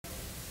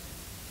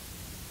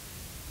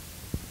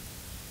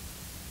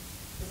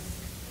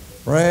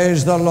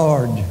Praise the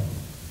Lord.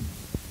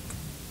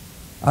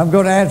 I'm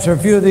going to answer a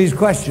few of these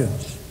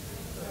questions.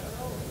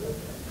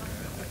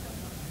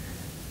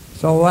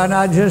 So why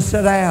not just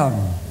sit down?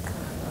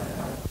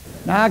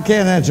 Now, I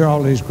can't answer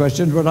all these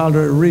questions, but I'll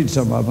read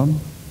some of them.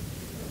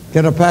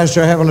 Can a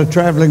pastor have a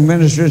traveling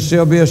ministry and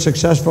still be a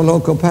successful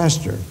local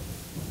pastor?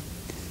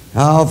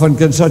 How often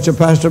can such a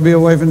pastor be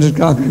away from his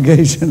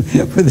congregation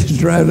with his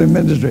traveling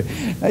ministry?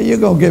 Now, you're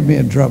going to get me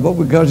in trouble,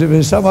 because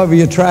if some of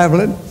you are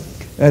traveling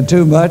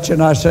too much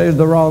and I say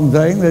the wrong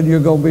thing, then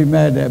you're going to be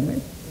mad at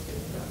me.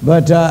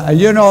 But,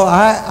 you know,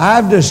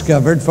 I've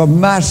discovered for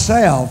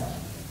myself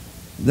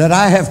that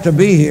I have to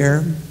be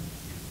here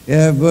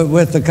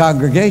with the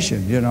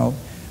congregation, you know.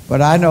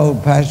 But I know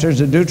pastors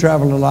that do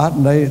travel a lot,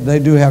 and they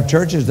do have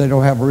churches. They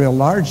don't have real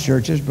large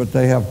churches, but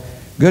they have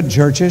good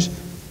churches.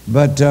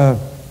 But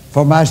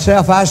for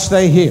myself, I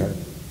stay here.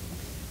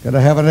 Could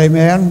I have an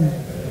amen?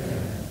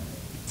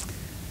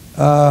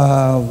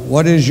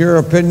 What is your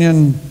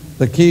opinion,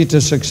 the key to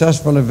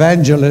successful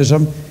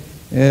evangelism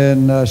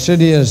in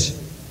city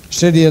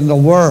in the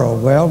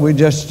world? Well, we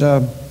just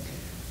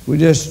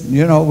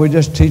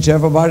teach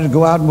everybody to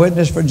go out and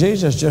witness for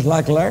Jesus, just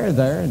like Larry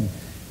there.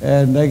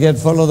 And they get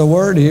full of the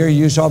word here.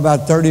 You saw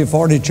about 30 or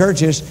 40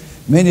 churches.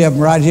 Many of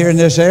them right here in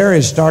this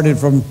area started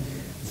from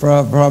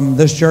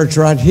this church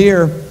right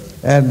here,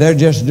 and they're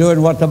just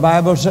doing what the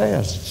Bible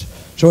says.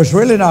 So it's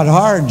really not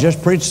hard.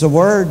 Just preach the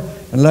word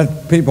and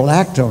let people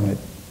act on it.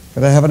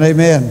 Could I have an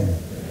amen?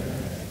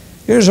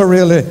 Here's a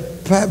really,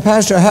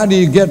 Pastor, how do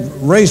you get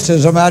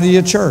racism out of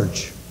your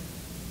church?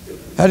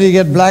 How do you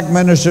get black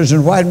ministers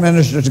and white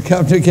ministers to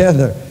come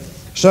together?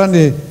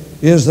 Sunday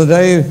is the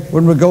day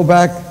when we go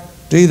back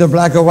to either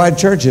black or white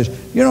churches.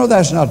 You know,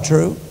 that's not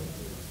true.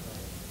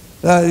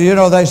 You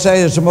know, they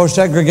say it's the most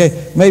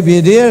segregated. Maybe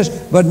it is,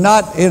 but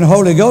not in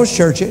Holy Ghost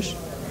churches.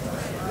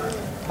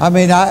 I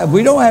mean,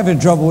 we don't have any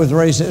trouble with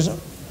racism.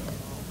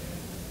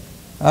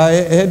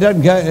 It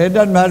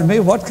doesn't matter to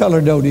me what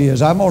color Dodie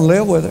is. I'm going to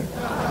live with her.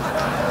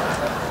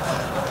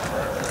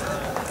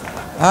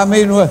 I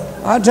mean,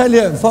 I tell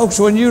you, folks,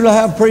 when you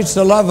have preached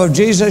the love of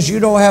Jesus, you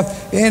don't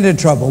have any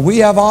trouble. We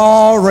have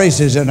all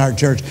races in our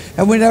church,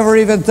 and we never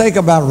even think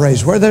about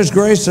race. Where there's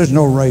grace, there's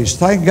no race.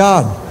 Thank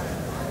God.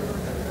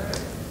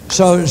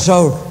 So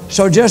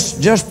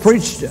just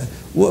preach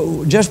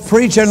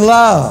and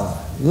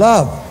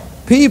love.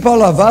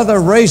 People of other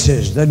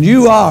races than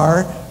you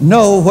are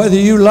know whether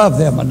you love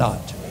them or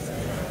not.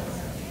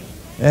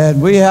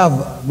 And we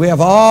have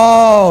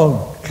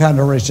all kind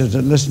of races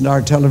that listen to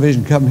our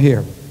television come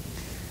here.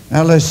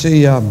 Now let's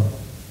see.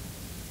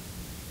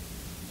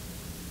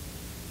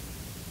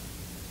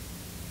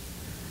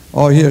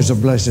 Oh, here's a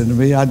blessing to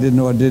me. I didn't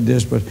know I did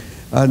this, but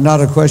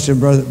not a question,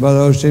 Brother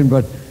Osteen,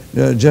 but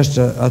just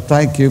a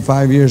thank you.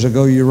 5 years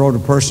ago, you wrote a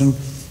person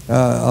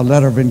a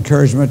letter of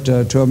encouragement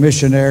to a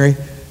missionary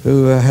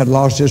who had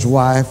lost his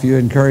wife. You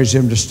encouraged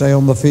him to stay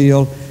on the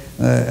field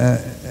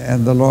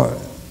and the Lord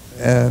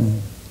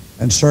and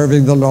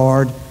serving the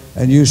Lord.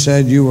 And you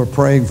said you were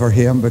praying for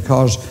him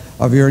because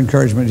of your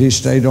encouragement. He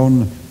stayed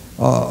on,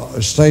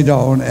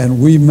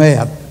 and we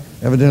met.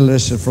 Evidently,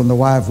 this is from the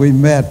wife. We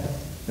met,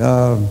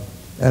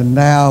 and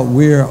now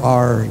we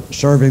are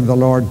serving the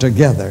Lord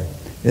together.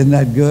 Isn't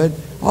that good?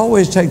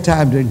 Always take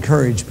time to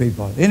encourage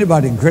people.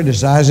 Anybody can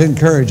criticize,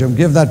 encourage them.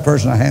 Give that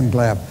person a hand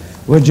clap,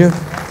 would you?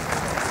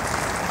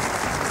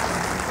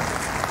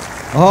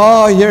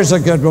 Oh, here's a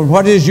good one.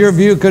 What is your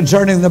view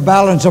concerning the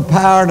balance of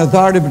power and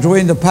authority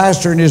between the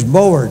pastor and his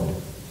board?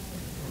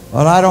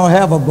 Well, I don't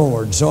have a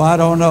board, so I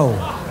don't know.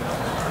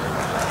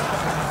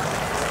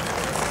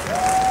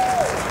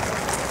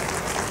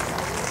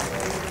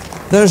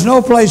 There's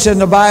no place in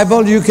the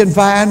Bible you can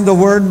find the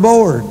word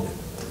board.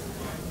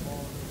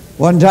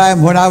 One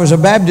time when I was a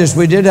Baptist,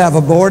 we did have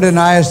a board, and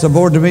I asked the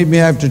board to meet me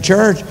after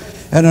church,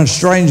 and a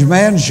strange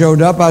man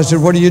showed up. I said,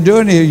 "What are you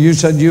doing here?" You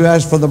said you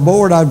asked for the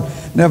board.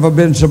 I've never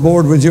been so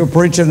bored with your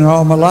preaching in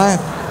all my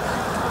life.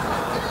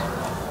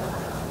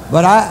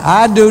 But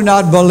I do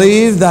not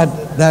believe that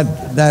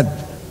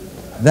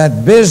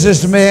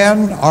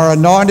businessmen are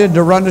anointed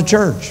to run a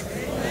church.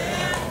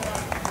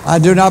 I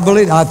do not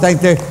believe. I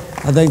think they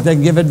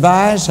can give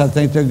advice. I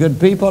think they're good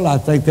people. I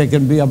think they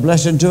can be a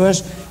blessing to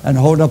us and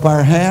hold up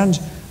our hands.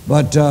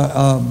 But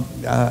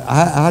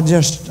I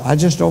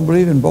just don't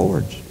believe in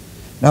boards.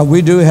 Now,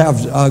 we do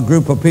have a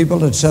group of people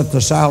that set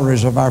the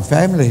salaries of our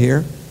family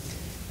here,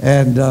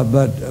 and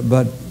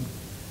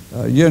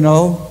you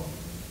know,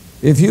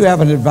 if you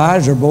have an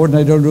advisor board and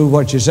they don't do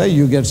what you say,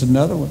 you get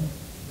another one.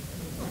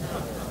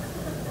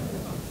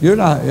 You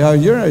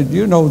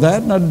know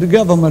that, and the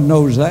government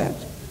knows that.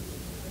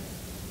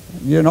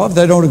 You know, if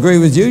they don't agree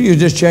with you, you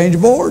just change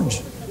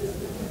boards.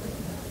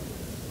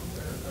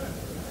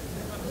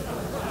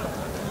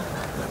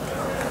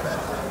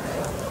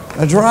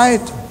 That's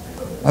right.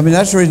 I mean,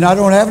 that's the reason I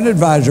don't have an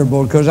advisor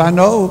board, because I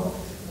know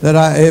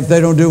that if they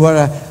don't do what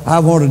I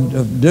want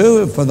to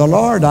do for the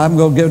Lord, I'm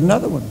going to get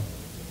another one.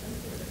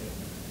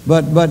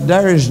 But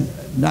there is,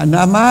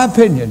 now my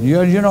opinion,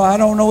 you know, I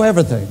don't know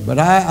everything, but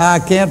I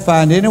can't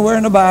find anywhere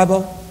in the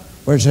Bible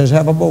where it says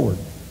have a board.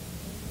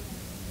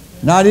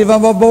 Not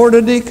even a board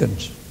of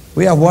deacons.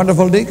 We have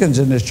wonderful deacons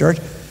in this church,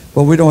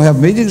 but we don't have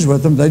meetings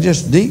with them. They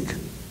just deek.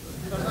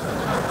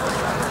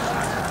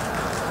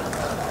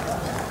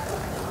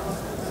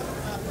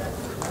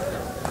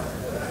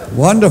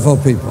 Wonderful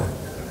people.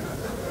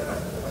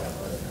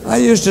 I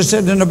used to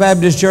sit in a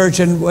Baptist church,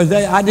 and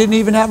I didn't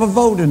even have a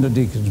vote in the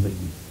deacons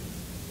meeting.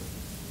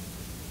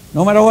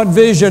 No matter what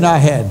vision I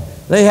had,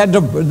 they had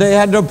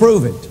to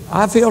approve it.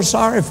 I feel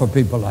sorry for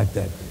people like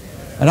that.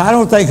 And I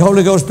don't think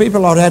Holy Ghost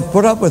people ought to have to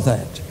put up with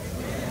that.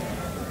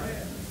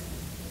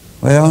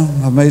 Well,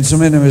 I made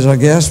some enemies, I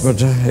guess,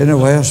 but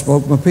anyway, I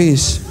spoke my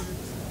piece.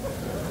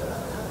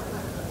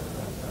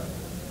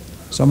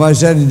 Somebody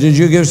said, did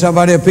you give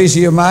somebody a piece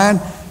of your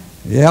mind?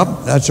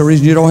 Yep, that's the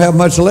reason you don't have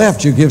much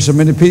left. You give so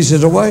many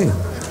pieces away.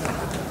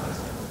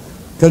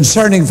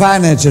 Concerning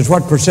finances,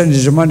 what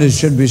percentage of money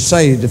should be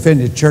saved, if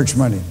any, church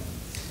money?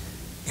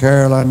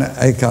 Caroline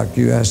Aycock,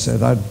 you asked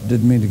that. I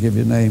didn't mean to give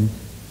you a name.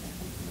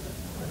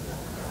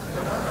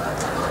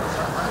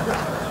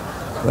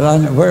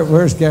 But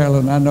where's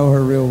Caroline? I know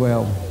her real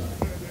well.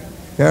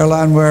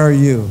 Caroline, where are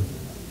you?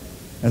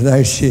 And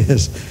there she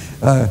is.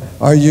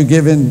 Are you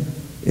giving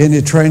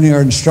any training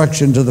or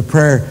instruction to the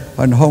prayer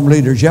and home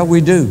leaders? Yeah,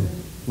 we do.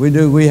 We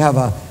do. We have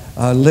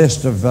a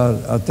list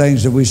of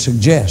things that we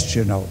suggest,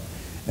 you know,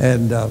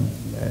 and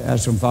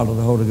ask them to follow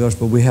the Holy Ghost,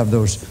 but we have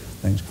those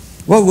things.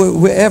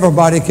 Well,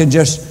 everybody can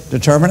just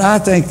determine. I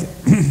think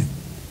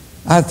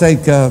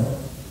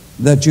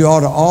that you ought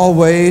to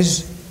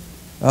always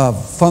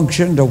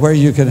function to where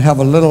you can have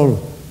a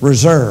little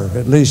reserve,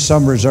 at least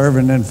some reserve,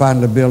 and then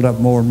finally build up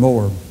more and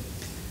more.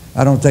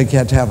 I don't think you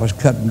have to have a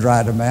cut and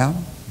dried amount.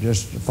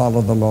 Just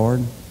follow the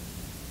Lord.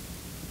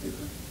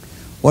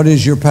 What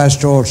is your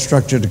pastoral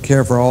structure to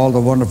care for all the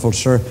wonderful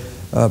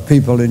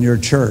people in your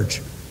church?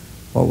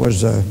 What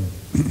was the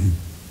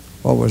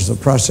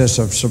process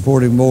of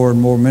supporting more and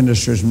more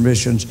ministers and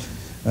missions,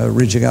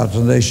 reaching out to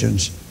the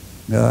nations?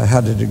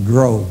 How did it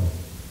grow?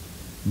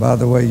 By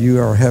the way, you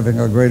are having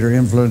a greater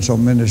influence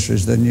on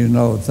ministries than you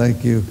know.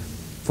 Thank you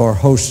for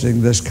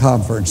hosting this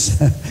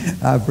conference.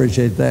 I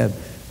appreciate that.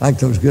 I like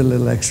those good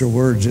little extra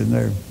words in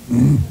there.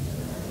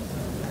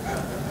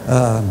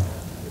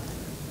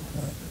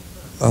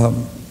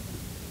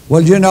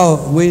 Well, you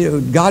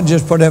know, God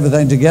just put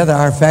everything together.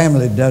 Our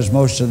family does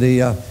most of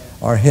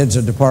our heads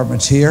of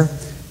departments here.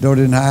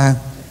 Dodie and I,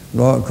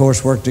 of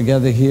course, work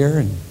together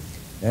here,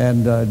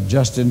 and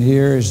Justin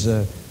here is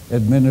the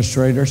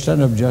administrator.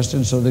 Stand up,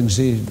 Justin, so they can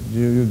see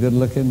you're good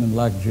looking and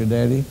like your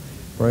daddy.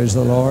 Praise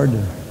the Lord.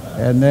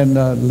 And then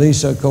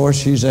Lisa, of course,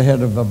 she's the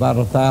head of about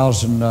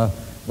 1,000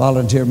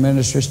 volunteer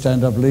ministries.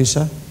 Stand up,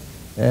 Lisa.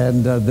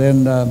 And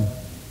then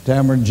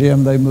Tamara and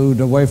Jim, they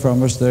moved away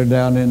from us. They're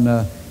down in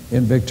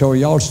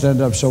Victoria. Y'all stand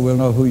up so we'll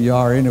know who you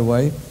are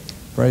anyway.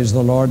 Praise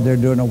the Lord. They're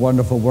doing a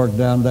wonderful work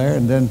down there.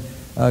 And then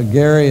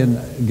Gary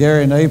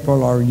and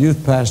April are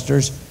youth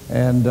pastors,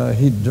 and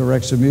he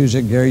directs the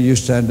music. Gary, you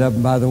stand up.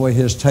 And by the way,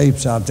 his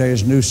tapes out there,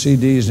 his new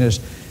CDs and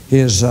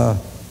his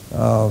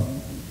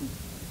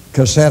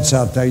cassettes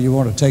out there, you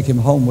want to take him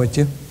home with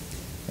you.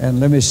 And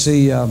let me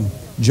see,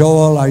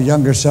 Joel, our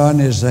younger son,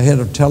 is the head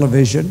of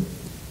television.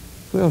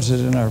 Who else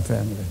is in our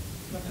family?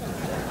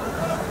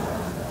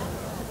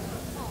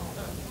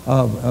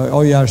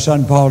 Oh yeah, our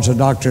son Paul's a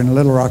doctor in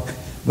Little Rock.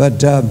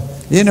 But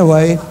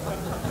anyway,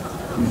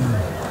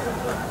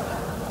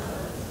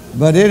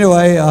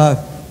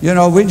 you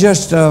know, we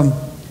just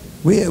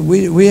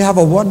we have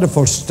a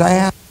wonderful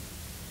staff,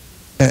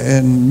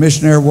 and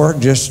missionary work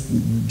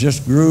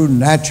just grew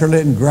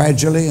naturally and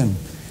gradually,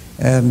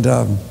 and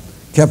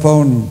kept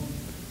on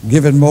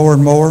giving more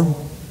and more.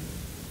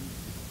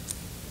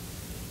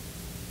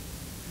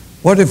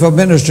 What if a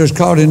minister is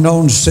caught in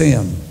known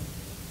sin?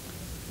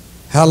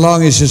 How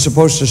long is he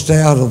supposed to stay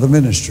out of the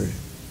ministry?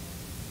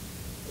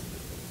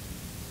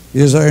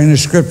 Is there any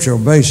scriptural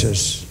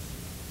basis?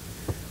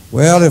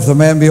 Well, if the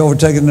man be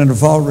overtaken in a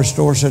fault,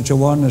 restore such a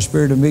one in the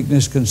spirit of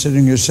meekness,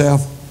 considering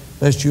yourself,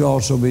 lest you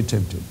also be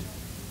tempted.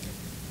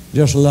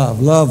 Just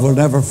love. Love will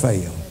never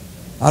fail.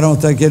 I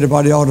don't think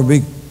anybody ought to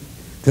be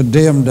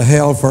condemned to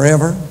hell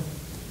forever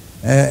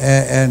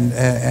and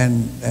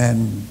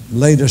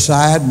laid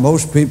aside.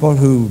 Most people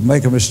who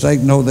make a mistake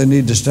know they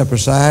need to step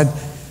aside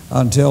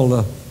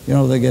until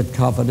they get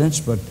confidence.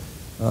 But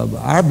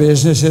our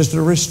business is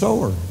to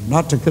restore,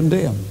 not to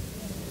condemn,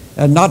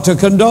 and not to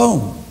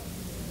condone.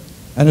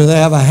 And if they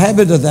have a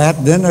habit of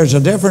that, then there's a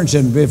difference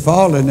in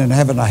falling and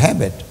having a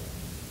habit.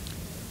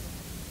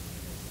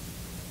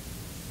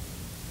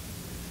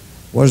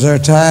 Was there a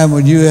time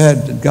when you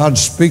had God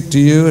speak to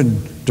you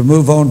and to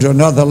move on to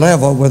another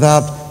level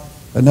without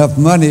enough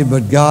money,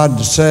 but God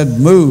said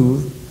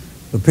move,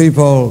 the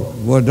people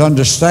would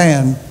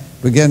understand,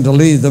 begin to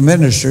leave the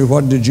ministry?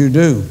 What did you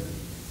do?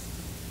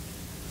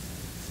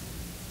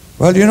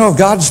 Well, you know, if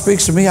God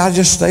speaks to me, I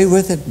just stay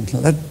with it and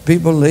let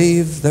people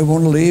leave. If they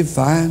want to leave,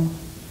 fine.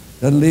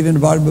 Doesn't leave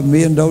anybody but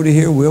me and Dodie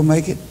here, we'll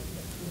make it.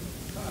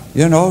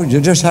 You know,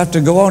 you just have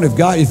to go on. If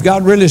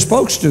God really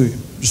spoke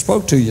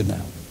to you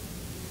now.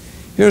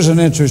 Here's an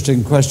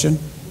interesting question.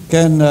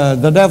 Can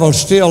the devil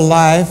steal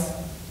life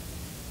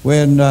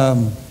when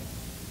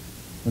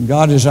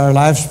God is our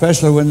life,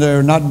 especially when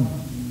they're not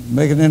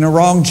making any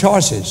wrong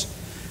choices?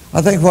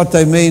 I think what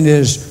they mean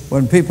is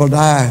when people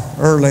die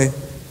early,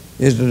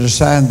 is it a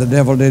sign the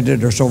devil did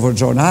it or so forth and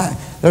so on?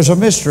 There's a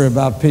mystery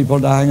about people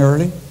dying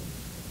early.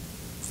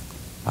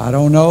 I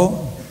don't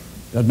know.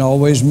 Doesn't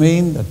always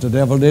mean that the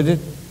devil did it.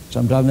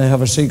 Sometimes they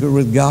have a secret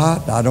with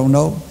God. I don't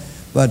know.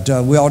 But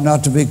we ought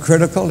not to be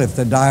critical. If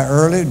they die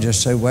early,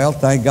 just say, well,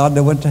 thank God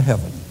they went to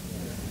heaven.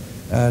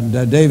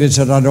 And David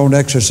said, I don't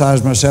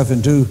exercise myself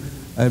in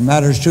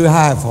matters too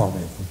high for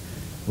me.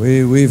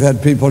 We've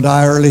had people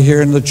die early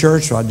here in the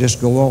church, so I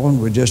just go on.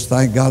 We just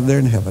thank God they're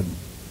in heaven.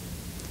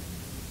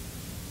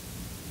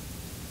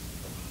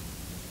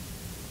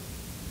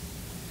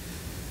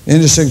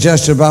 Any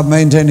suggestion about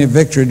maintaining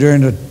victory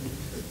during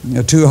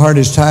the two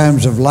hardest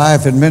times of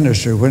life in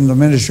ministry, when the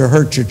minister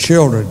hurts your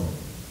children,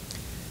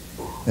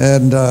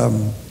 and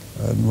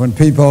when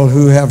people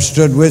who have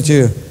stood with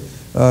you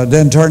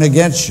then turn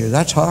against you?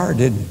 That's hard,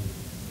 isn't it?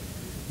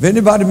 If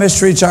anybody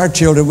mistreats our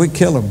children, we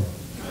kill them.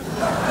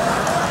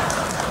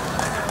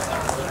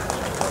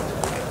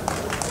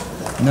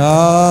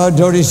 No,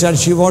 Dodie said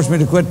she wants me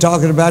to quit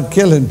talking about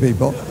killing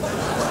people.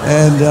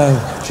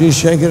 And she's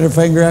shaking her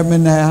finger at me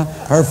now.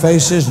 Her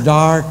face is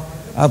dark.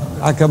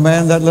 I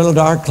command that little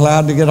dark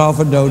cloud to get off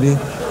of Dodie.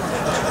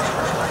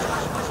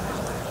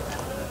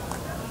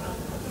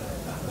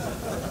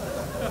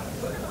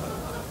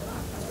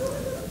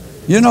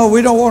 You know,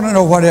 we don't want to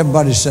know what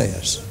everybody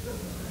says.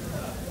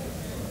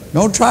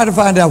 Don't try to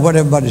find out what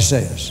everybody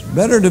says.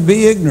 Better to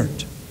be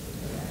ignorant.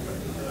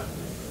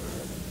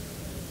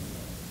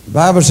 The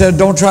Bible said,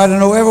 don't try to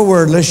know every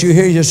word unless you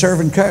hear your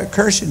servant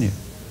cursing you.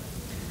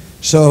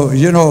 So,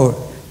 you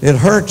know, it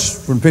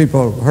hurts when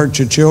people hurt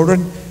your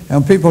children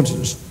and people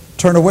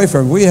turn away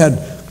from it. We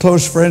had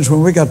close friends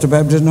when we got the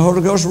baptism of the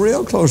Holy Ghost,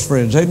 real close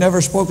friends. They've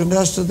never spoken to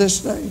us to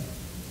this day.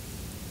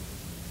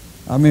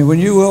 I mean, when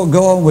you will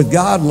go on with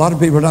God, a lot of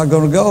people are not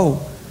going to go,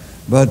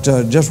 but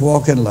just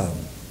walk in love.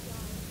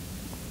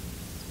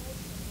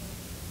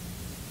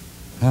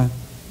 Huh?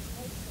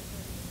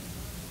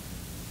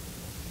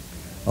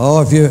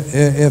 Oh,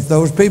 if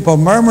those people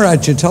murmur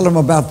at you, tell them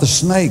about the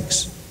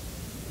snakes.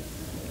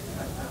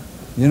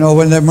 You know,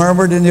 when they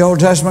murmured in the Old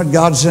Testament,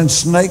 God sent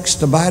snakes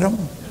to bite them.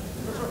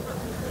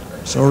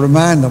 So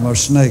remind them of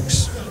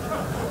snakes.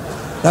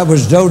 That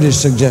was Dodie's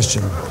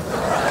suggestion.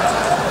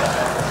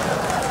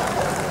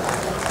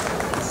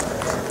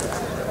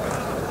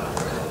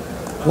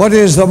 What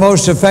is the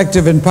most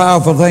effective and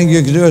powerful thing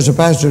you can do as a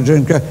pastor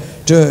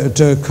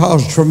to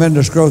cause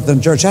tremendous growth in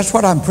the church? That's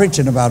what I'm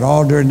preaching about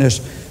all during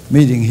this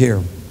meeting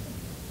here.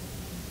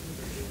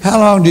 How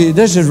long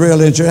this is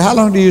real interesting, how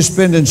long do you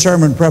spend in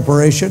sermon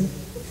preparation?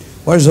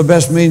 What is the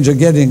best means of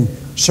getting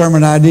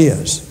sermon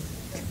ideas?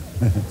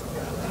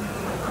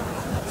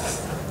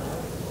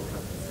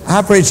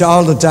 I preach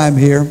all the time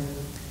here,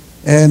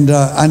 and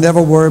I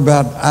never worry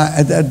about,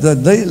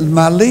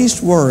 my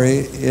least worry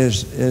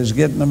is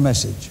getting the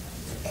message.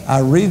 I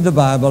read the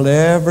Bible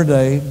every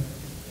day,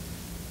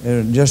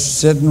 and just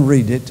sit and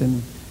read it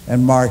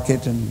and mark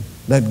it and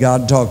let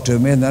God talk to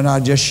me, and then I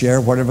just share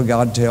whatever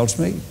God tells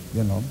me,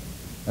 you know.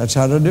 That's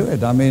how to do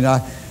it. I mean,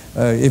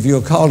 if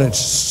you'll call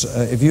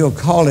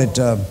it,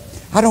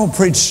 I don't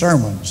preach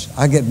sermons,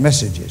 I get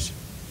messages.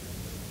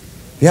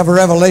 If you have a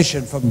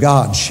revelation from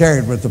God, share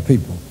it with the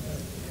people.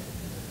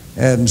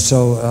 And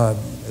so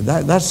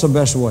that's the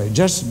best way.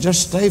 Just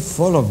stay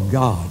full of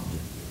God.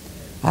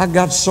 I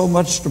got so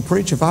much to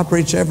preach. If I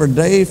preach every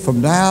day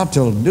from now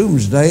till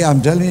doomsday,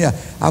 I'm telling you,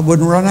 I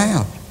wouldn't run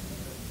out.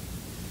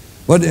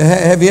 But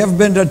have you ever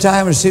been to a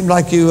time it seemed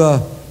like you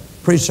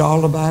preached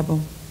all the Bible?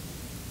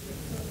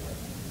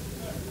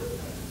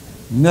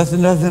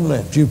 Nothing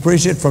left. You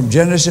preach it from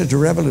Genesis to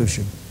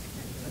Revolution.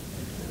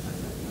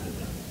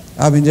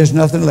 I mean, there's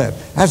nothing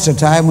left. That's the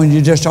time when you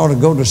just ought to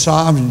go to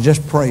Psalms and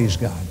just praise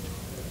God.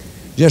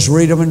 Just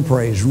read them and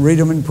praise, and read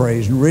them and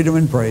praise, and read them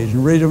and praise,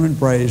 and read them and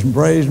praise, and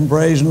praise and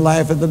praise, and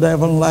laugh at the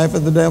devil, and laugh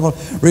at the devil.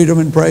 Read them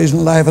and praise,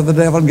 and laugh at the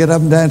devil, and get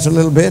up and dance a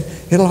little bit.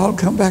 It'll all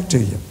come back to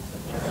you.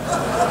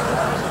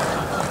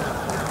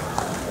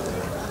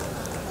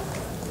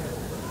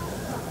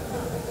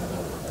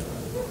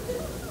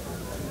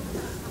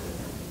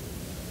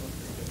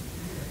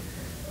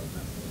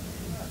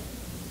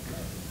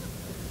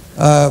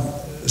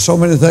 So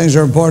many things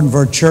are important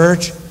for a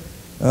church.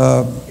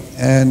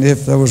 And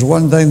if there was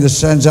one thing that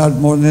stands out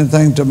more than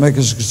anything to make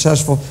us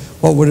successful,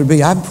 what would it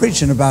be? I'm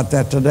preaching about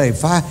that today.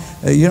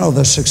 You know,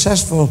 the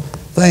successful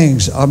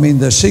things, I mean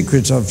the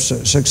secrets of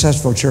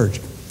successful church.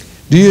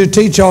 Do you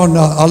teach on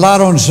a lot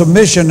on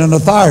submission and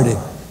authority?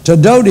 To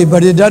Dodie,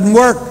 but it doesn't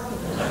work.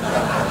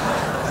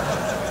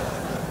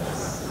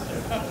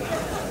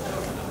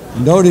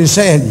 Dodie's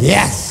saying,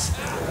 yes.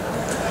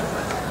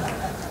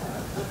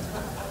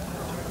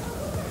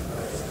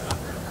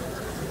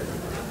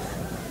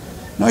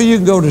 No, you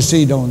can go to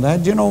seed on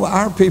that. You know,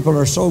 our people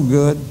are so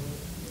good.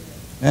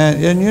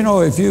 And you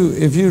know, if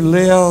you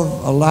live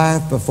a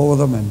life before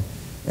them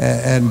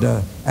and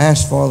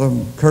ask for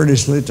them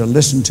courteously to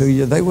listen to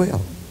you, they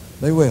will.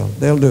 They will.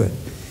 They'll do it.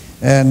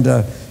 And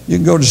you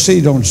can go to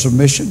seed on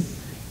submission.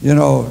 You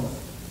know,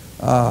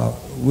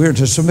 we're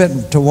to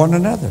submit to one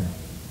another.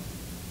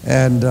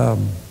 And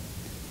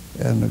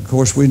of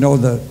course, we know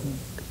the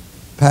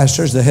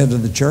pastor is the head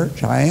of the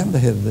church. I am the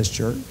head of this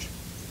church.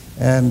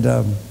 And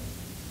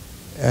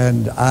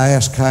I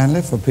ask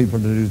kindly for people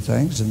to do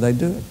things, and they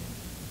do it.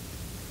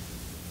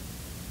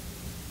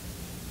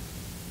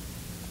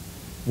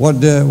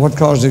 What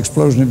caused the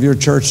explosion of your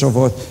church, so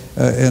forth,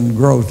 in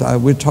growth?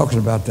 We're talking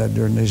about that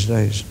during these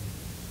days.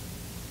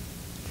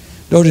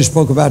 Dodie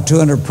spoke about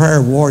 200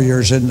 prayer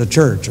warriors in the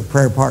church, or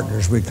prayer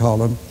partners we call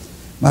them.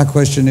 My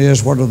question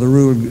is, what are the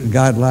rule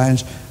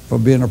guidelines for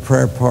being a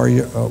prayer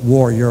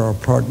warrior or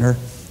partner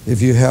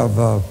if you have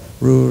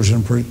rules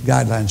and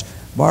guidelines?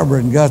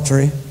 Barbara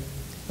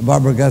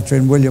Guthrie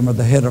and William are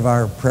the head of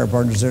our prayer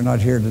partners. They're not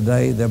here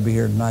today. They'll be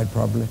here tonight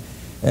probably.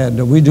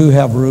 And we do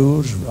have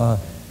rules.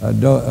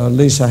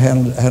 Lisa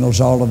handles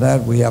all of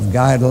that. We have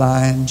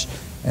guidelines,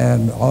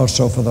 and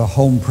also for the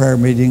home prayer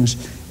meetings.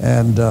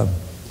 And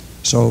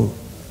so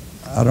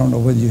I don't know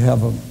whether you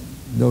have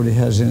Dodie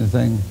has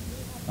anything.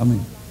 I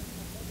mean,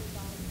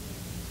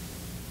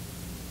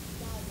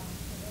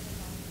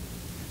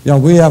 yeah,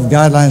 we have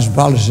guidelines and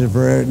policies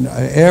for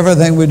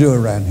everything we do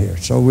around here,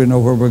 so we know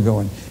where we're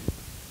going.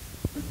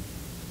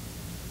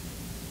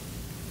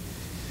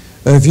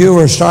 If you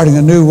were starting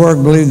a new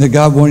work, believing that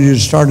God wanted you to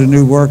start a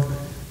new work,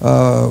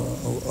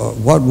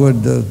 what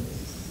would the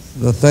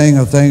thing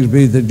or things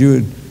be that you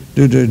would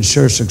do to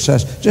ensure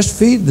success? Just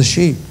feed the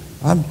sheep.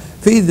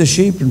 Feed the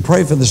sheep and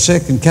pray for the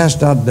sick and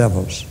cast out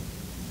devils.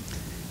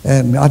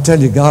 And I tell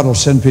you, God will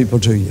send people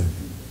to you.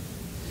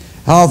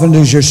 How often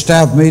does your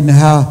staff meet, and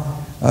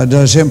how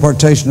does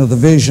impartation of the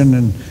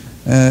vision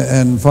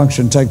and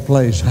function take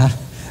place? I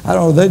don't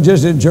know, they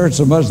just in church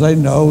so much they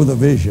know the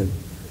vision.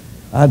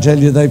 I tell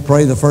you, they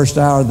pray the first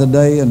hour of the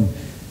day, and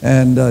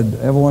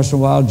every once in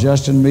a while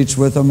Justin meets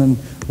with them, and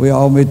we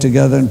all meet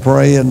together and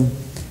pray, and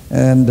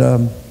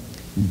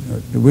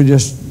we're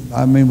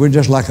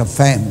just like a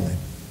family.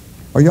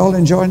 Are y'all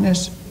enjoying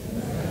this?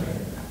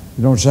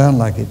 You don't sound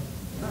like it.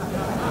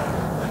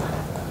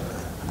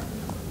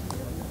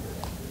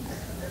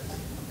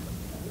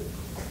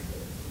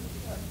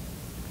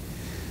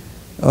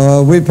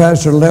 We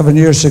pastored 11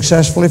 years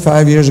successfully.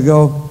 5 years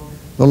ago,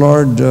 the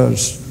Lord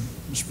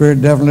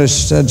Spirit definitely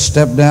said,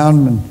 "Step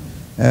down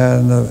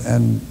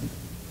and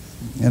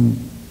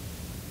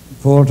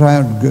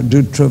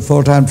do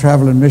full-time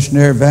travel and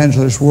missionary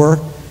evangelist work."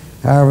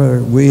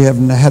 However, we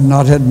had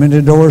not had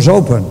many doors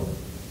open,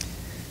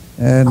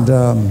 and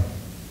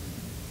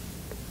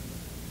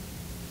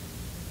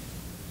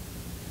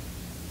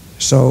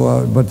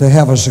but they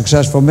have a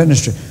successful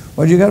ministry.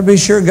 Well, you got to be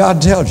sure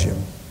God tells you.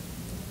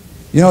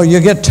 You know, you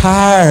get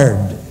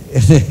tired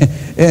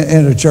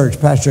in a church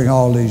pastoring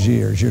all these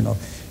years, you know.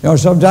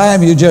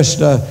 Sometimes you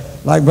just,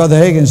 like Brother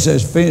Hagin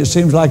says, it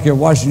seems like you're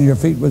washing your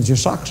feet with your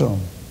socks on.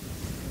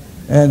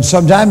 And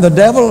sometimes the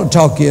devil will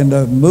talk you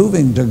into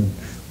moving to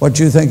what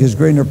you think is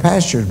greener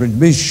pastures, but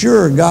be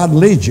sure God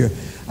leads you.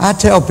 I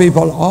tell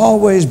people,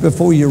 always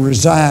before you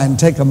resign,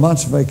 take a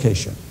month's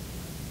vacation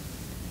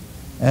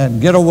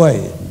and get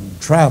away,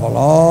 travel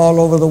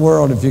all over the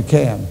world if you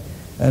can.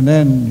 And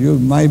then you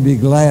may be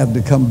glad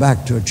to come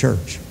back to a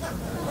church.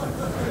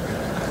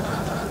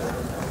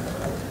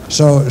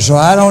 So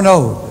I don't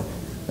know.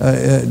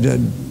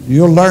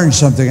 You'll learn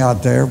something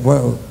out there.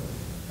 Well,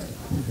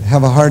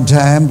 have a hard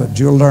time, but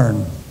you'll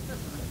learn.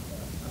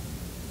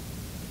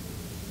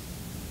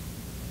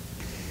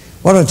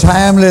 What a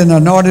timely and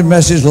anointed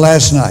message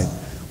last night.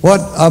 What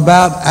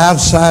about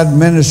outside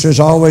ministers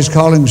always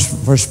calling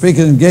for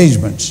speaking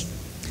engagements?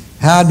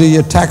 How do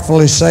you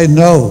tactfully say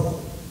no?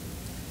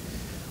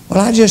 Well,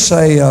 I just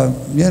say,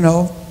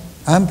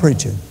 I'm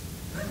preaching.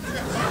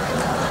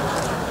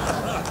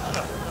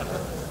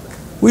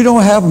 We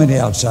don't have many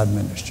outside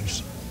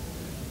ministers.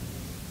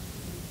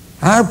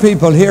 Our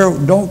people here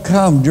don't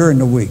come during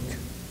the week.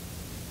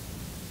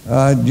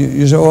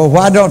 You say, well,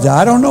 why don't they?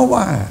 I don't know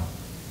why,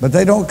 but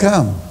they don't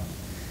come.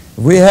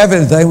 If we have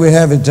anything, we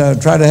have it,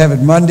 try to have it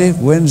Sunday,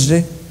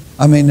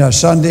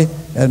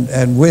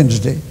 and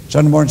Wednesday.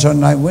 Sunday morning,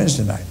 Sunday night,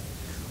 Wednesday night,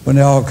 when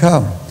they all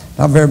come.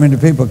 Not very many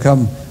people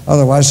come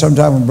otherwise.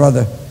 Sometime when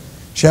Brother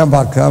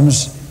Shambach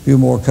comes, a few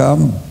more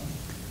come,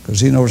 because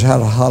he knows how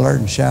to holler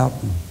and shout.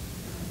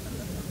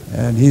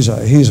 And he's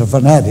a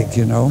fanatic,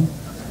 you know.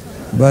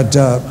 But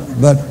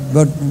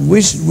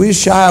we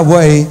shy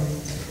away.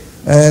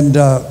 And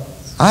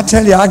I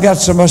tell you, I got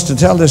so much to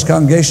tell this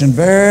congregation.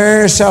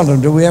 Very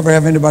seldom do we ever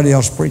have anybody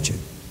else preaching.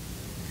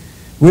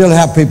 We'll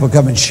have people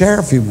come and share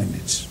a few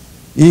minutes.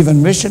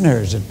 Even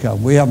missionaries that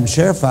come. We have them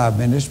share 5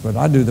 minutes, but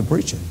I do the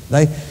preaching.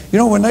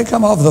 When they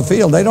come off the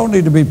field, they don't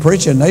need to be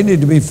preaching. They need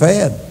to be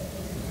fed.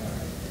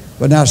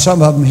 But now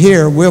some of them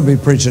here will be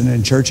preaching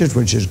in churches,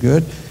 which is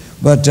good.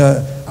 But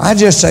I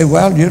just say,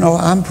 well,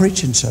 I'm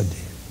preaching Sunday.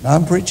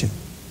 I'm preaching.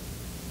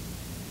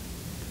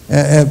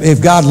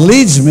 If God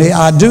leads me,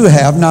 I do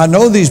have. Now, I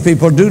know these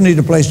people do need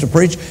a place to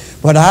preach,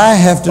 but I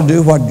have to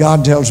do what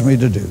God tells me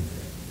to do.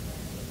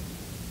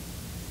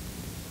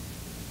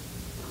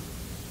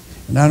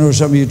 And I know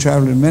some of you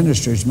traveling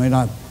ministers may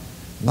not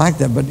like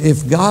that, but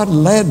if God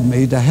led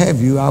me to have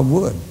you, I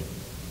would.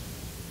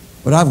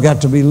 But I've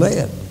got to be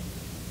led.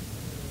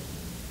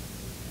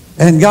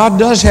 And God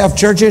does have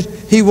churches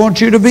He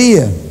wants you to be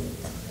in.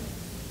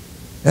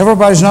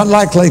 Everybody's not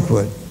like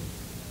Lakewood.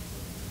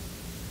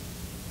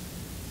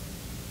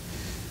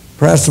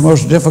 Perhaps the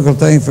most difficult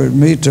thing for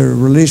me to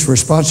release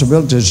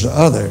responsibilities to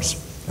others.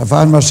 I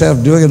find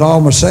myself doing it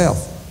all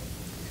myself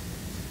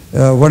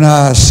when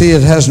I see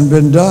it hasn't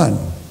been done,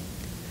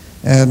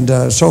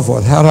 and so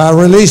forth. How do I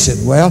release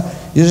it? Well,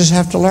 you just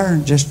have to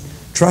learn. Just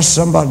trust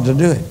somebody to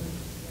do it.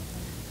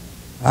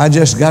 I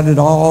just got it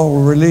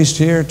all released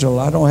here till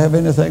I don't have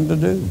anything to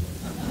do.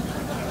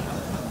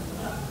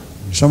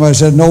 Somebody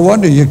said, no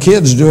wonder your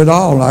kids do it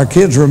all. Our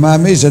kids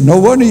remind me, said, no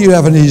wonder you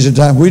have an easy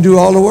time. We do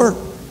all the work.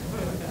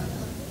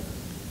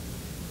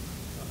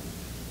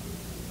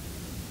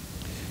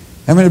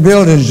 How many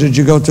buildings did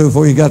you go through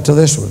before you got to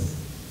this one?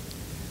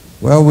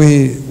 Well,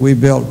 we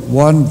built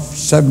one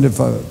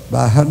 75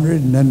 by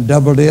 100 and then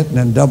doubled it and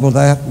then doubled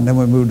that, and then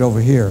we moved over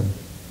here.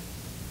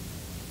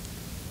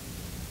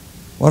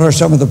 What are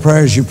some of the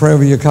prayers you pray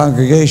over your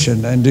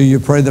congregation, and do you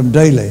pray them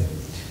daily?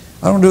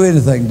 I don't do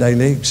anything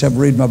daily except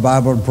read my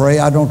Bible and pray.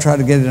 I don't try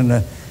to get in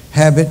a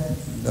habit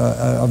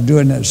of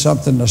doing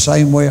something the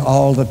same way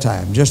all the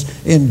time.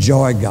 Just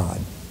enjoy God.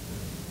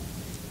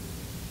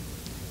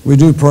 We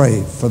do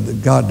pray for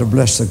God to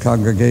bless the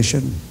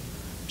congregation,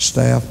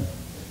 staff.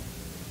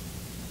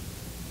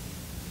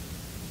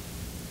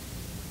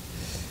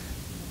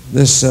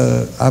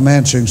 I'm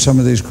answering some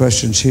of these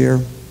questions here.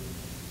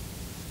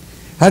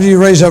 How do you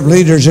raise up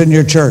leaders in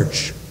your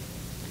church?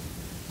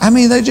 I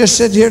mean, they just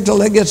sit here till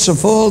they get so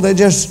full, they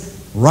just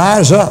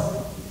rise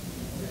up.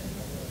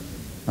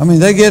 I mean,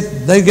 they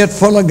get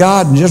full of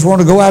God and just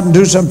want to go out and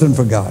do something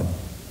for God.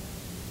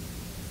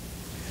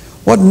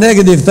 What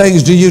negative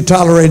things do you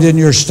tolerate in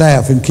your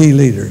staff and key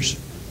leaders?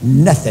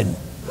 Nothing.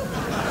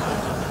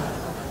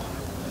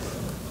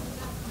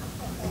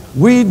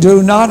 We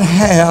do not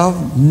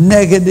have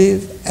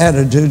negative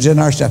attitudes in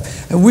our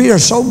staff. And we are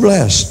so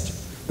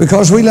blessed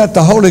because we let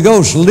the Holy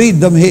Ghost lead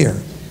them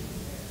here.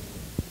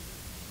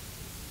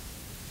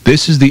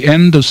 This is the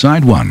end of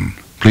side one.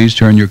 Please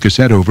turn your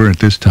cassette over at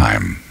this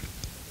time.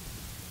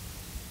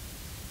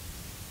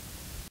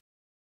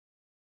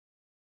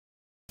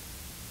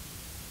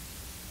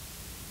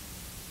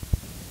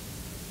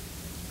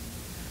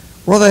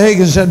 Brother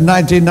Hagin said in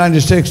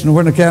 1996 in the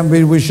winter camp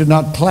meeting we should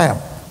not clap.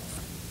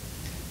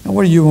 Now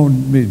what do you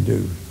want me to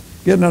do?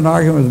 Get in an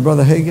argument with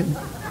Brother Hagin?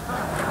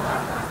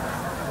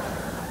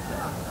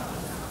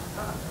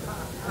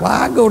 Why,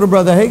 I go to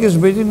Brother Hagin's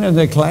meeting and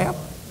they clap.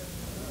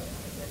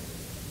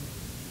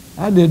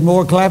 I did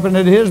more clapping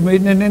at his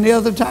meeting than any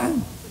other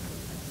time.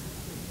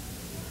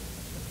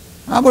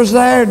 I was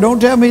there. Don't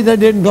tell me they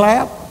didn't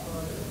clap.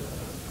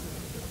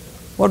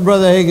 What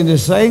Brother Hagin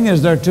is saying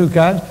is there are two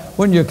kinds.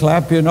 When you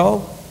clap, you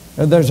know,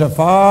 there's a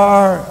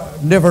far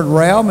different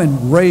realm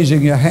in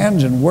raising your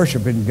hands and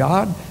worshiping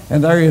God,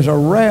 and there is a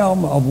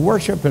realm of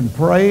worship and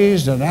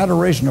praise and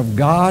adoration of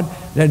God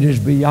that is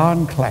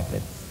beyond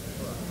clapping.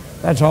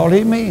 That's all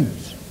he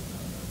means.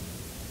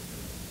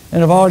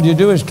 And if all you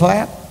do is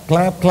clap,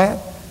 clap, clap,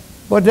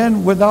 but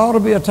then there ought to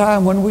be a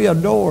time when we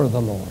adore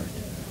the Lord,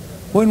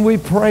 when we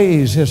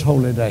praise His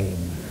holy name,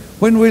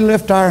 when we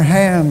lift our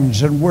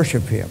hands and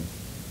worship Him.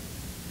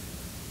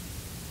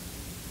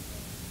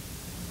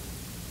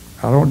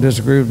 I don't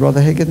disagree with Brother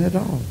Hagin at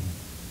all.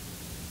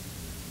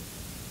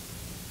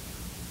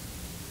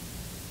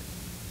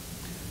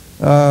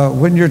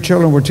 When your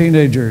children were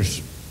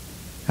teenagers,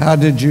 how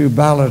did you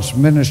balance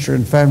ministry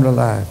and family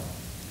life?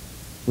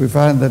 We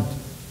find that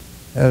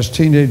as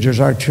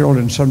teenagers, our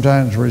children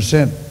sometimes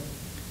resent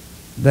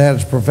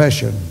Dad's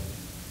profession,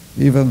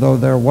 even though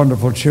they're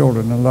wonderful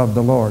children and love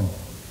the Lord.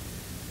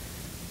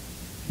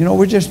 You know,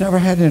 we just never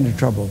had any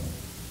trouble.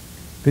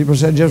 People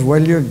said, just wait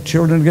till your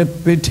children get to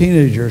be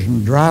teenagers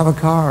and drive a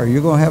car,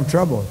 you're going to have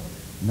trouble.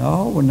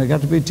 No, when they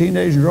got to be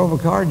teenagers and drove a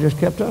car, it just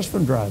kept us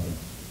from driving.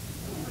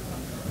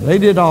 They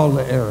did all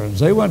the errands.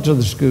 They went to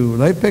the school.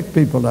 They picked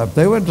people up.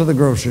 They went to the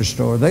grocery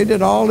store. They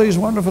did all these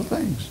wonderful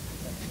things.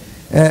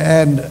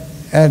 And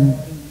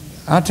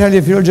I tell you,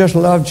 if you'll just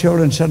love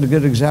children, set a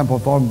good example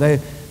for them,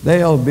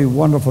 they'll be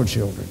wonderful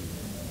children.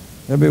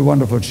 They'll be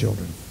wonderful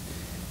children.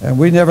 And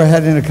we never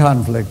had any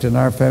conflict in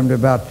our family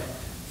about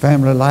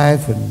family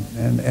life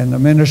and the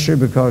ministry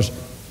because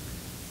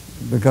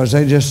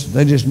they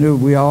just knew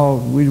we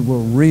were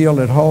real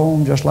at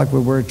home just like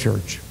we were at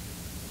church.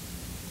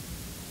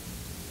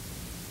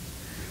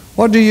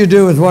 What do you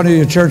do with one of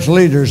your church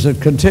leaders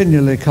that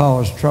continually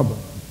cause trouble?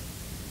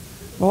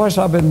 Boys,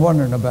 I've been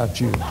wondering about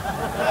you.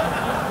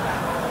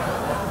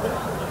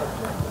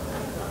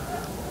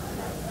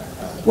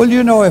 Well,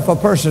 you know, if a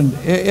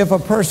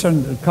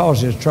person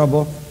causes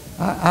trouble,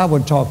 I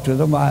would talk to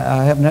them.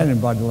 I haven't had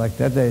anybody like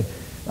that.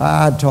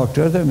 I'd talk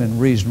to them and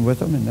reason with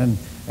them, and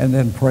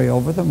then pray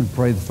over them and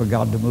pray for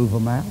God to move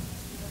them out.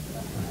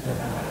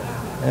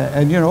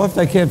 And if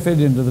they can't fit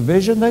into the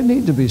vision, they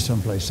need to be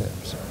someplace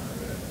else.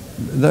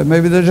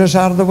 Maybe they're just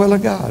out of the will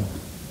of God.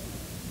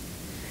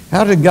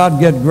 How did God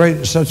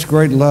get such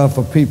great love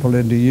for people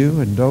into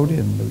you and Dodie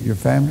and your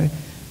family?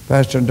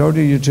 Pastor and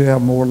Dodie, you two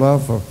have more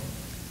love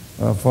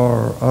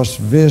for us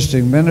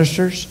visiting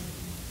ministers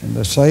and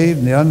the saved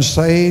and the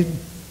unsaved.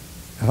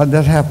 How did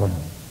that happen?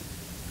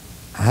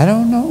 I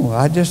don't know.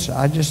 I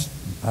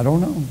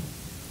don't know.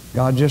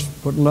 God just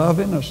put love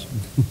in us.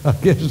 I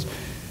guess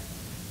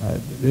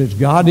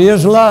God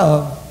is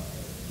love,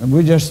 and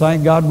we just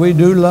thank God we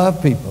do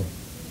love people.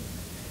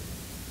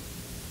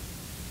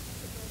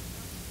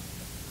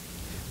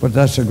 But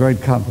that's a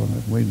great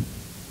compliment.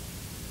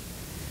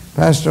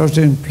 Pastor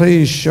Osteen,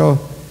 please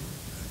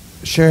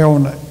share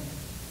on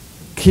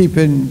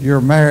keeping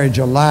your marriage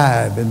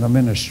alive in the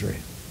ministry.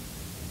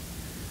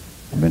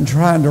 I've been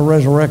trying to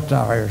resurrect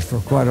ours for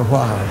quite a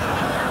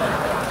while.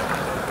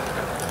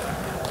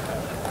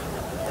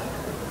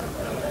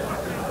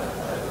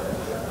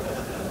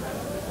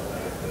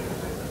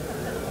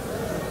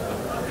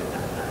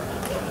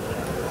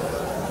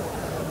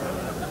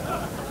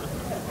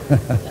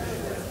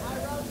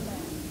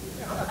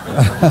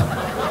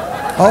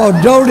 Oh,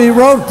 Dodie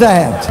wrote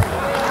that.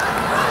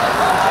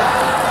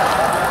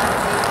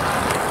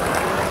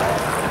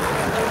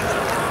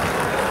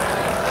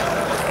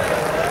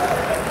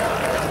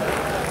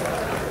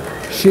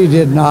 She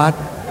did not.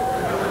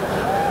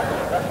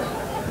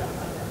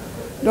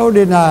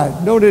 Dodie and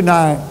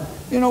I,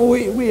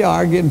 we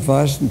argue and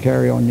fuss and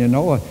carry on,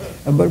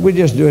 but we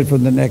just do it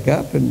from the neck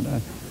up, and,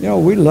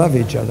 we love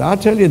each other. I'll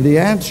tell you, the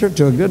answer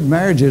to a good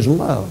marriage is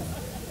love.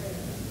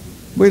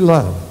 We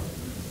love.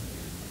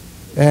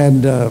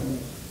 And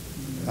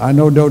I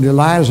know Dodie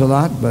lies a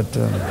lot, but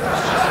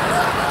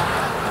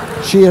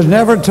she has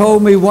never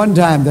told me one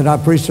time that I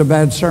preached a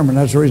bad sermon.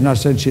 That's the reason I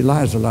said she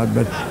lies a lot.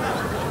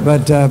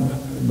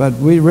 But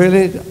we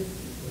really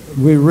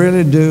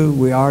do.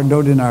 We are,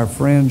 Dodie and I are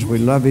friends. We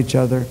love each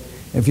other.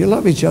 If you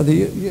love each other,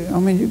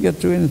 you get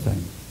through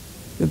anything.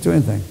 Get through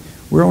anything.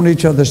 We're on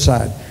each other's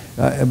side.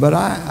 But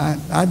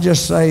I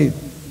just say,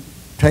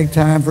 take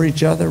time for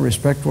each other,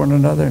 respect one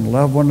another, and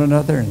love one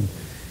another.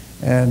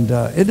 And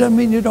it doesn't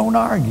mean you don't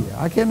argue.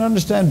 I can't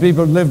understand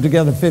people who live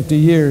together 50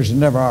 years and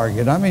never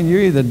argued.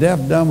 You're either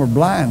deaf, dumb, or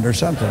blind or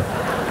something.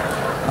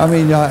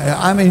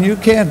 You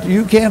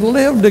can't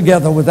live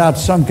together without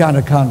some kind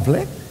of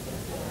conflict.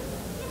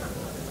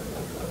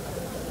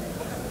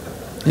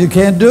 You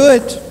can't do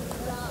it.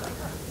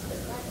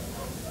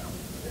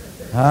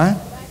 Huh?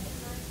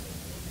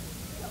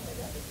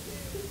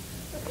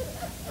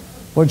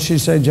 What'd she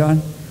say,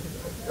 John?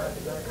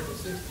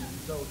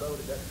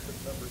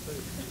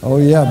 Oh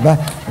yeah,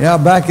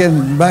 back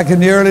in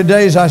the early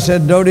days, I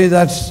said, Dodie,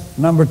 that's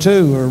number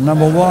 2 or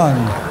number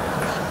 1.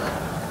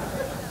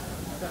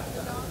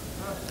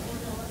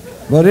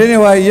 But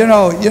anyway,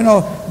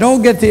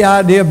 don't get the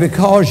idea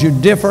because you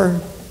differ,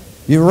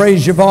 you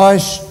raise your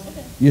voice,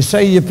 you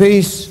say your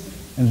piece,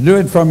 and do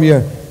it from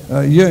your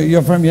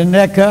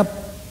neck up.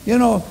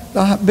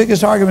 The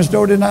biggest arguments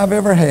Dodie and I have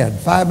ever had.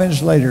 5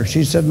 minutes later,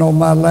 she's sitting on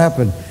my lap,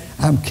 and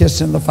I'm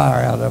kissing the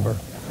fire out of her.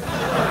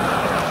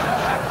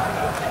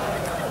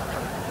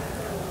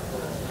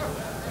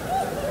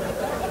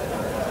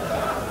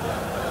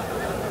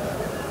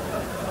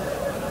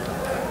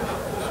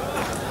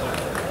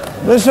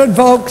 Listen,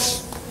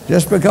 folks,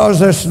 just because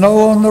there's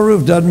snow on the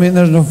roof doesn't mean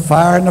there's no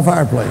fire in the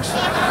fireplace.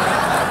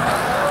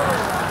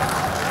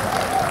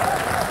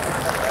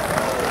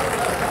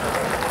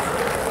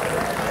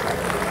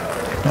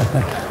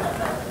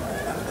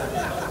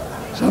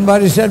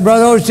 Somebody said,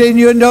 Brother Osteen,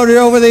 you and Dodie are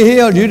over the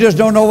hill. You just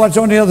don't know what's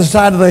on the other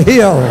side of the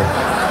hill.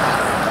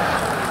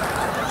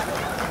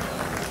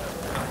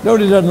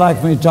 Dodie doesn't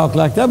like me to talk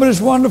like that, but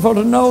it's wonderful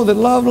to know that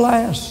love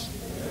lasts.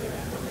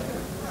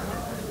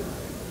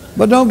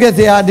 But don't get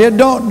the idea.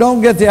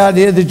 Don't get the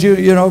idea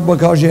that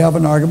because you have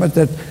an argument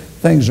that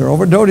things are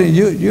over. Dodie,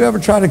 you ever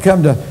try to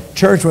come to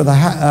church with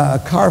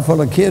a car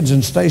full of kids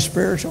and stay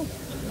spiritual?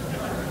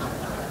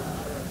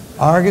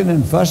 Arguing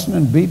and fussing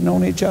and beating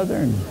on each other.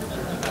 And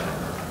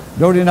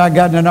Dodie and I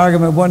got in an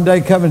argument one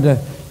day coming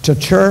to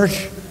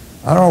church.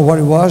 I don't know what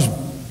it was.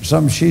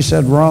 Something she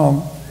said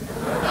wrong.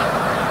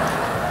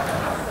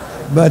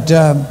 But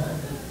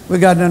we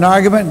got in an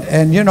argument,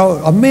 and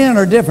men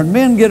are different.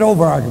 Men get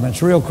over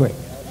arguments real quick.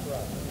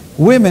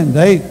 Women,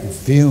 they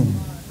fume.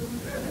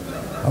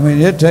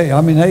 It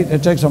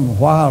takes them a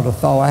while to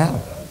thaw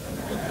out.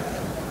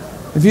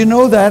 If you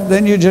know that,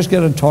 then you just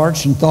get a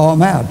torch and thaw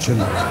them out,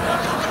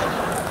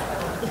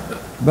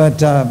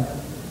 But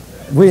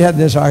we had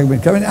this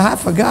argument coming. I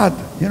forgot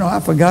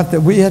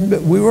that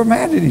we were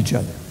mad at each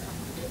other.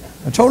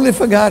 I totally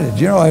forgot it.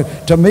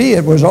 To me,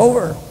 it was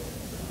over.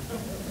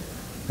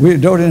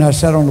 Dodie and I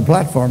sat on the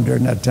platform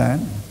during that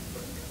time.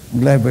 I'm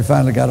glad we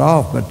finally got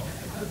off, but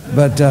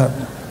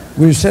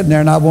we were sitting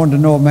there, and I wanted to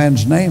know a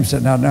man's name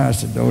sitting out there. I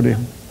said, Dodie,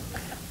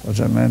 what's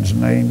that man's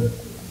name?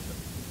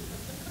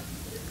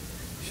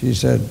 She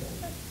said,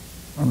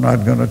 I'm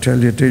not going to tell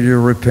you till you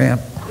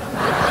repent.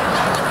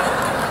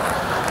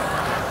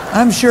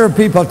 I'm sure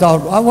people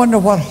thought, I wonder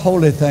what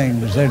holy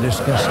things they're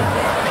discussing.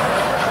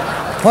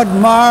 What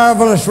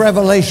marvelous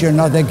revelation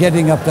are they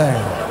getting up there?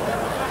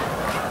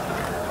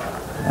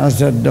 I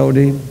said,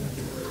 Dodie,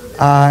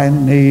 I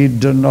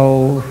need to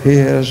know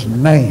his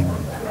name.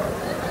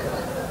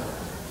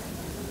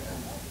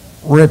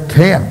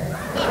 Repent.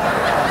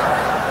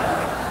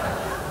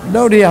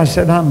 Dodie, I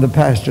said, I'm the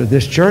pastor of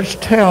this church.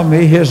 Tell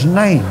me his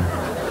name.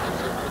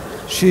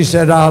 She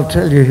said, I'll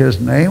tell you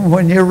his name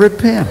when you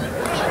repent.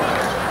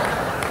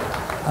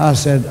 I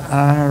said,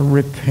 I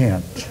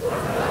repent.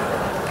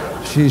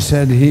 She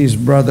said, he's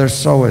brother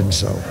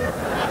so-and-so.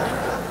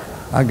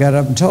 I got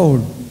up and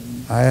told,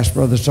 I asked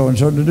brother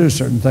so-and-so to do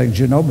certain things,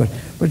 you know,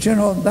 but you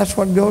know, that's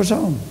what goes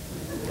on.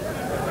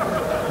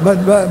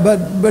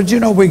 But you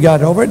know, we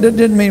got over it. It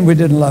didn't mean we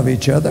didn't love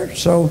each other.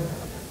 So,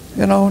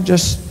 you know,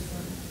 just,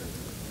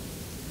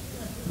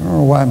 I don't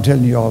know why I'm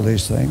telling you all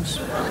these things.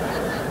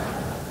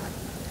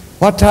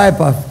 What type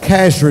of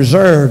cash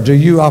reserve do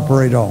you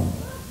operate on?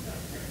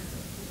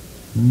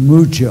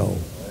 Mucho.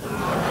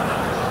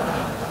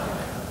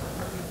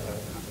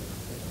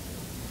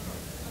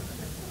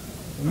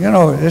 You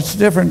know, it's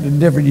different in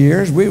different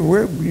years.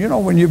 We're, you know,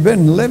 when you've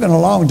been living a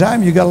long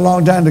time, you got a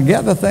long time to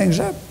gather things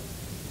up,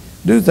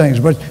 do things.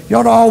 But you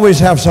ought to always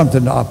have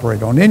something to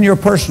operate on in your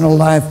personal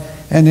life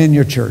and in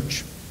your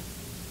church.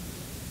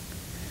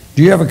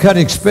 Do you ever cut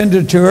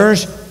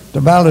expenditures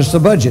to balance the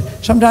budget?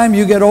 Sometimes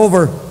you get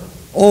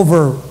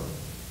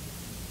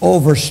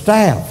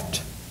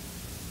overstaffed.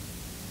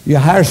 You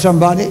hire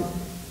somebody,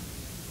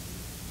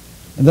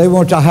 and they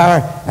want to hire,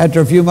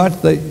 after a few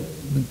months,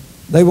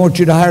 they want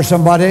you to hire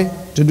somebody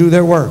to do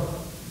their work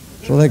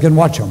so they can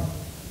watch them.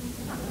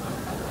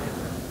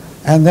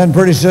 And then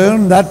pretty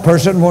soon, that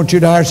person wants you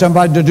to hire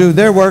somebody to do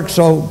their work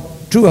so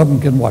two of them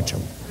can watch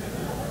them.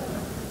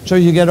 So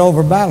you get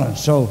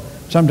overbalanced. So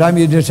sometimes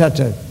you just have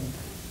to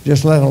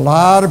just let a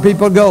lot of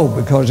people go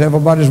because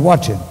everybody's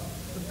watching.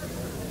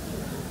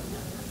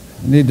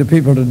 You need the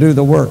people to do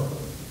the work.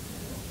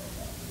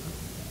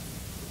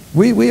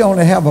 We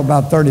only have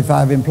about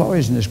 35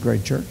 employees in this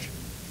great church.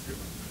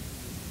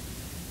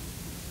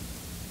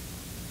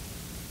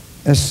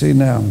 Let's see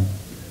now.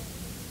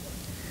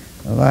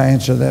 Will I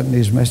answer that in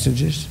these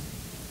messages?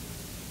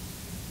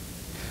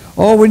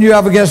 Oh, when you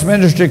have a guest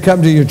ministry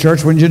come to your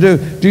church, when you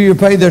do you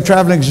pay their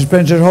traveling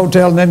expenses,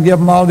 hotel, and then give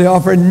them all the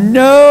offering?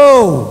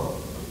 No!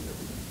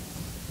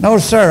 No,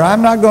 sir.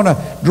 I'm not going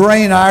to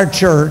drain our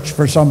church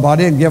for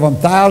somebody and give them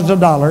thousands of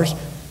dollars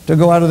to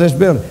go out of this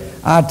building.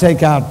 I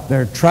take out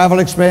their travel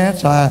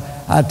expense,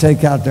 I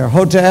take out their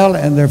hotel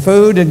and their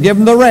food and give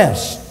them the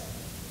rest.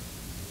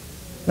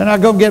 Then I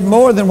go get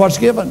more than what's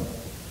given.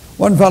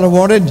 One fellow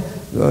wanted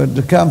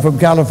to come from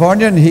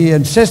California, and he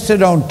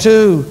insisted on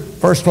 2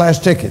 first-class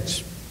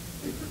tickets.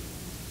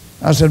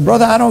 I said,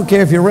 brother, I don't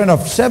care if you rent a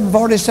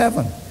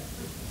 747.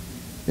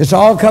 It's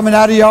all coming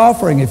out of your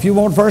offering. If you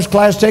want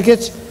first-class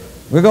tickets,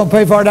 we're going to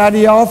pay for it out of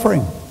your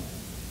offering.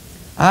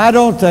 I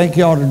don't think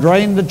you ought to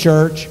drain the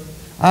church.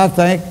 I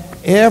think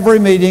every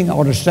meeting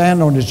ought to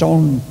stand on its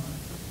own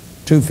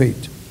 2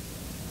 feet.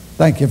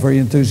 Thank you for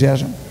your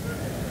enthusiasm.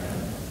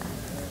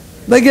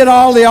 They get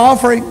all the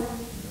offering,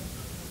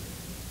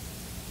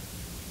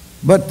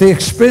 but the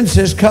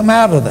expenses come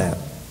out of that.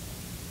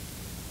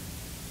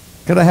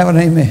 Could I have an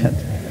amen?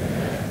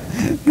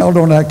 No,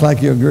 don't act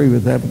like you agree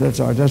with that, but that's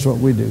all right. That's what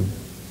we do.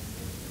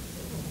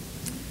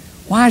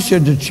 Why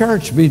should the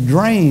church be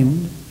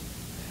drained?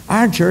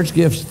 Our church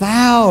gives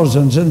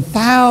thousands and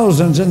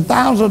thousands and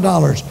thousands of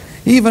dollars,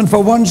 even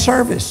for one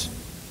service.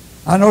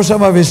 I know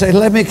some of you say,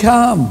 let me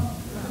come.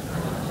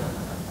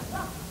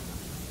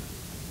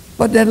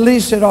 But at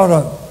least it ought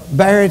to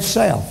bear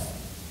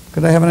itself.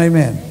 Could I have an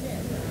amen?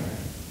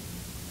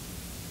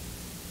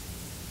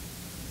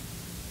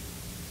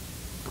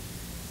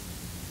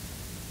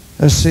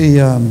 Let's see.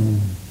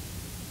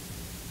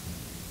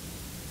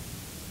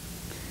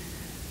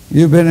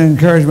 You've been an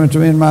encouragement to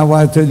me and my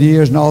wife through the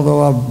years, and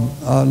although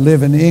I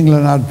live in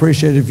England, I'd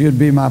appreciate it if you'd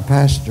be my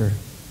pastor.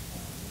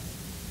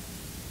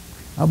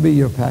 I'll be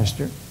your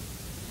pastor.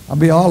 I'll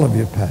be all of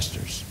your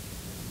pastors.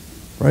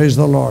 Praise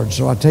the Lord.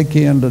 So I take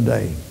you in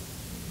today.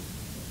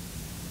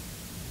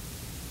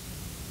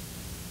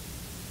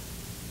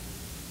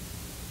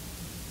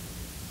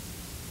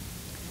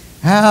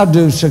 How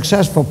do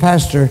successful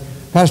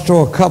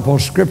pastoral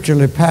couples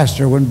scripturally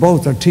pastor when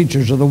both are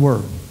teachers of the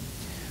Word?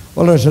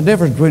 Well, there's a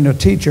difference between a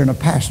teacher and a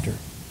pastor.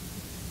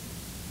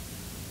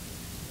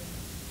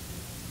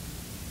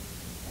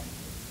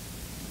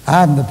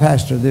 I'm the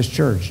pastor of this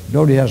church.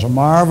 Dodie has a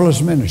marvelous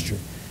ministry.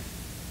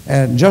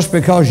 And just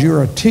because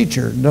you're a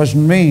teacher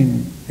doesn't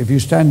mean, if you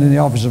stand in the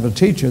office of a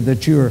teacher,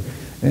 that you're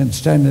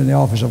standing in the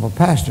office of a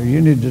pastor. You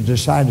need to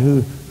decide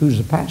who's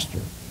the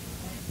pastor.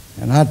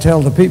 And I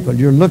tell the people,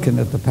 you're looking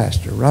at the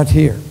pastor right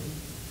here.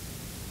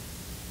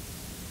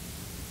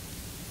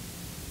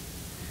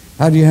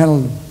 How do you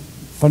handle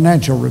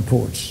financial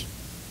reports?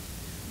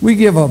 We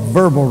give a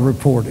verbal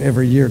report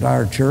every year to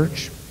our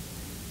church.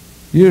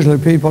 Usually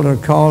people are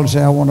called and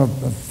say, I want a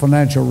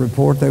financial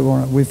report.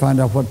 We find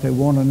out what they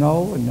want to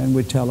know, and then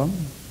we tell them.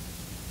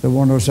 If they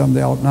want to know something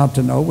they ought not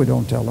to know, we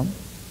don't tell them.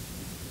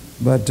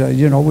 But,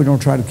 we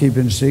don't try to keep it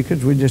in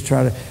secrets. We just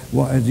try to,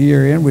 at the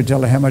year end, we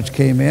tell them how much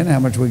came in, how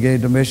much we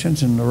gave to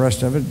missions, and the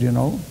rest of it,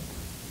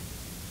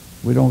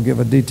 we don't give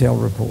a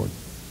detailed report.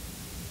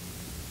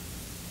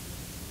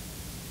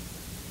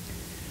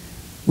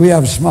 We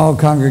have a small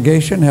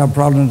congregation, have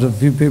problems. A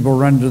few people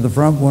run to the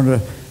front, want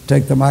to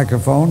take the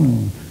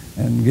microphone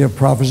and give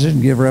prophecies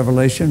and give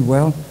revelation.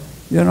 Well,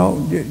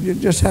 you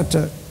just have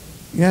to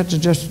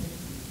just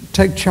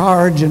take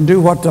charge and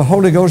do what the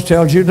Holy Ghost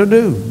tells you to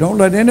do. Don't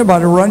let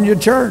anybody run your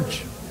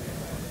church.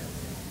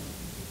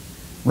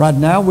 Right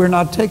now, we're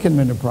not taking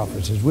many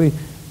prophecies.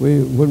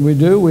 When we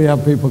do, we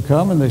have people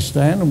come and they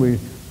stand and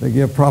they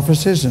give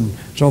prophecies and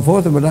so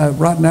forth. But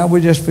right now,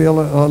 we just feel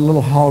a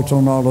little halt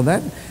on all of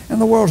that.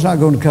 And the world's not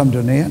going to come to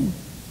an end.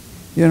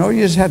 You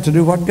just have to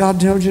do what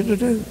God tells you to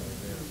do.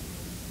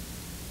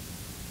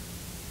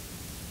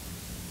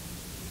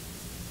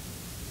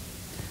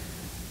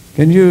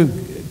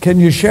 Can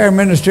you share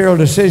ministerial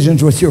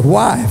decisions with your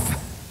wife?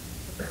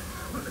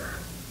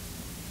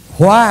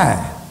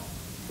 Why?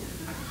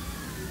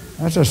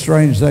 That's a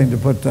strange thing to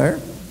put there.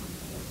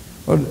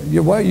 Well,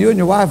 you and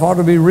your wife ought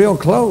to be real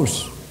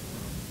close,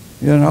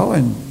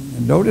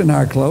 and Dodie and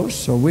I are close,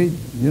 so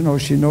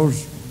she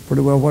knows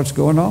pretty well what's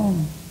going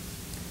on.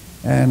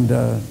 And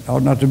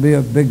ought not to be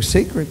a big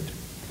secret,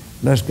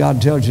 unless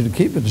God tells you to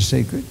keep it a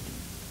secret.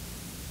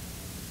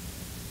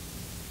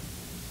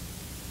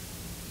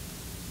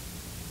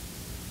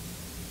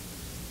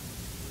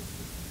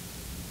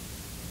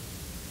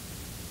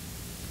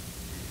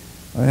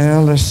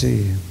 Well, let's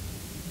see.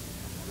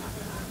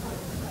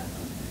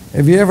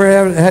 Have you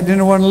ever had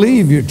anyone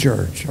leave your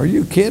church? Are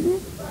you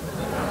kidding?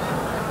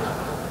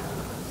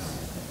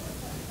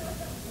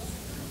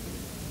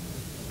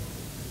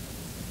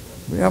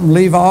 We have them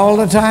leave all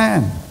the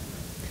time.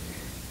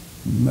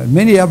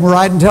 Many of them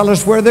write and tell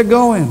us where they're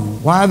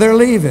going, why they're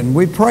leaving.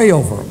 We pray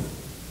over them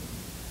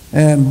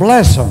and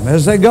bless them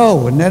as they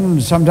go. And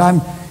then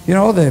sometime,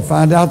 they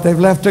find out they've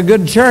left a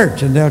good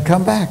church and they'll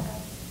come back.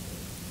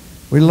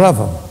 We love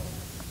them.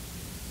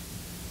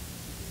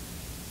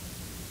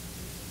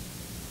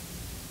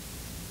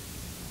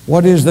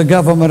 What is the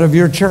government of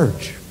your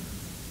church?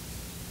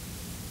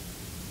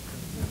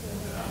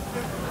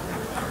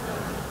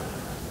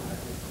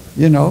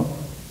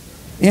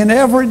 In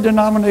every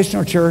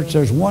denominational church,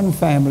 there's one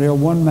family or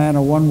one man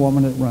or one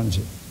woman that runs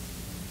it.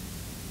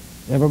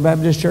 Every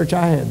Baptist church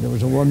I had, there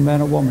was a one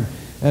man or woman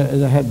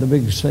that had the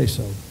big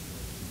say-so.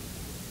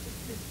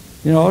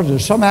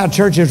 Somehow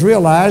churches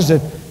realize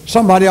that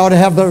somebody ought to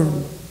have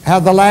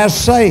the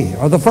last say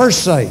or the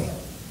first say.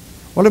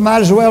 Well, it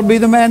might as well be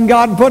the man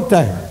God put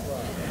there.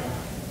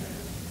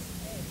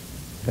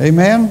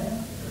 Amen?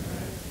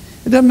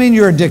 It doesn't mean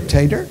you're a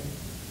dictator,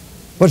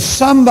 but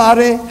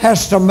somebody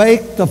has to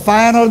make the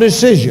final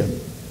decision.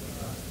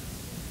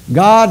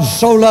 God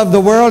so loved the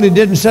world, He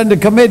didn't send a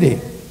committee.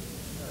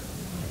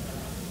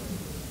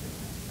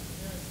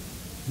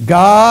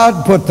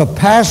 God put the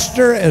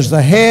pastor as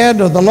the head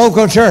of the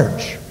local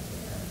church.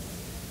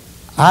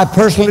 I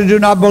personally do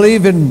not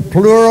believe in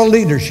plural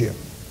leadership.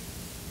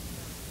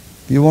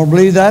 If you won't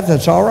believe that,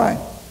 that's all right.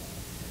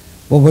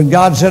 But when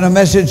God sent a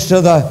message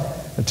to the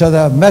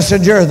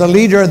messenger, the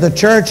leader of the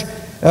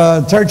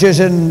churches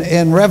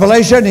in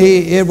Revelation,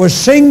 it was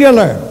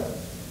singular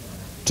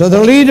to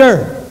the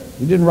leader.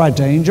 He didn't write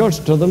to angels,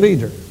 to the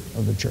leader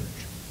of the church.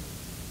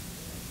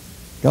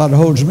 God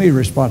holds me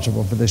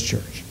responsible for this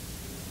church.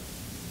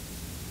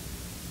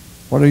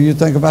 What do you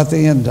think about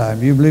the end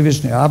time? You believe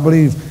it's near? I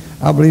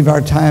believe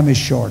our time is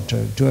short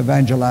to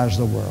evangelize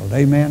the world.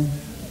 Amen?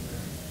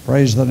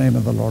 Praise the name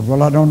of the Lord.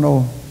 Well, I don't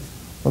know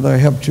whether I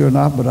helped you or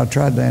not, but I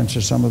tried to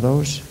answer some of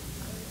those.